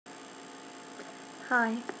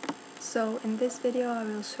Hi, so in this video I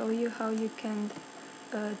will show you how you can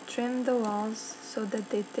trim the walls so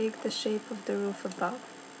that they take the shape of the roof above.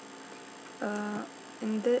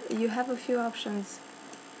 You have a few options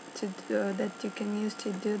that you can use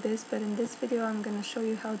to do this, but in this video I'm going to show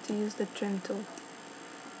you how to use the trim tool.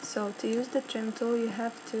 So to use the trim tool you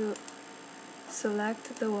have to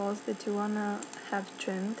select the walls that you want to have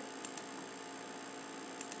trimmed,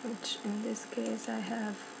 which in this case I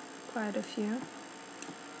have quite a few.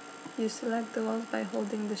 You select the walls by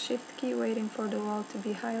holding the shift key, waiting for the wall to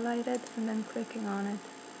be highlighted, and then clicking on it.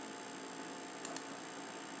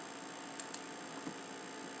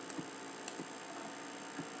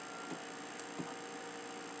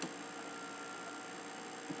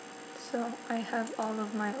 So I have all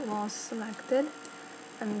of my walls selected,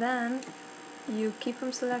 and then you keep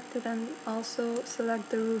them selected and also select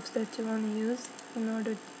the roofs that you want to use in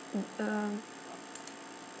order to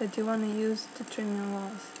trim your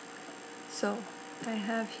walls. So I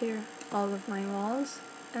have here all of my walls,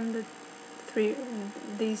 and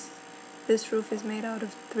this roof is made out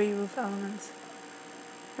of 3 roof elements.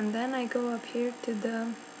 And then I go up here to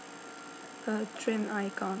the trim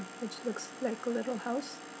icon, which looks like a little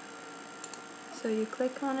house. So you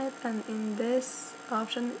click on it, and in this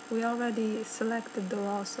option we already selected the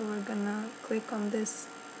wall, so we're gonna click on this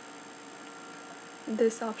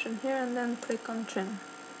option here and then click on trim.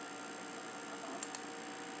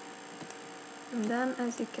 And then,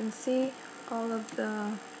 as you can see, all of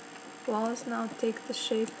the walls now take the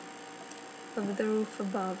shape of the roof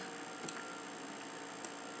above.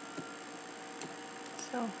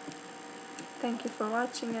 So thank you for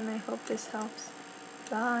watching, and I hope this helps.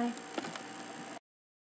 Bye!